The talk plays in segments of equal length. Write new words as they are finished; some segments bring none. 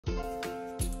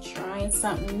trying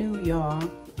something new,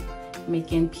 y'all.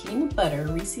 Making peanut butter,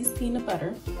 Reese's peanut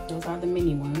butter. Those are the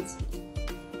mini ones.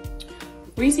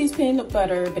 Reese's peanut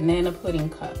butter banana pudding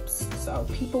cups. So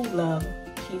people love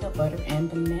peanut butter and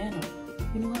banana.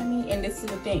 You know what I mean? And this is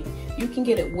the thing. You can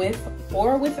get it with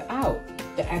or without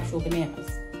the actual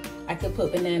bananas. I could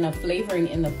put banana flavoring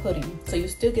in the pudding. So you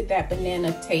still get that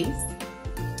banana taste.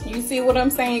 You see what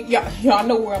I'm saying? Y'all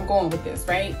know where I'm going with this,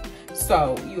 right?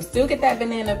 So you still get that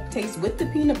banana taste with the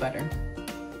peanut butter.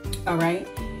 All right.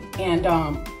 And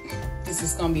this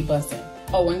is gonna be busting.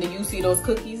 Oh, and do you see those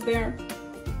cookies there?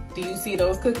 Do you see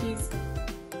those cookies?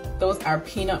 Those are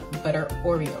peanut butter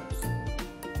Oreos.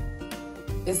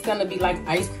 It's gonna be like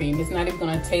ice cream. It's not even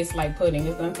gonna taste like pudding.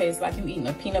 It's gonna taste like you eating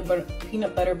a peanut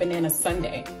butter banana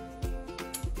sundae.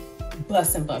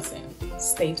 Bussin'.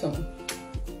 Stay tuned.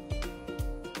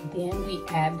 Then we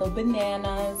add the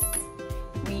bananas.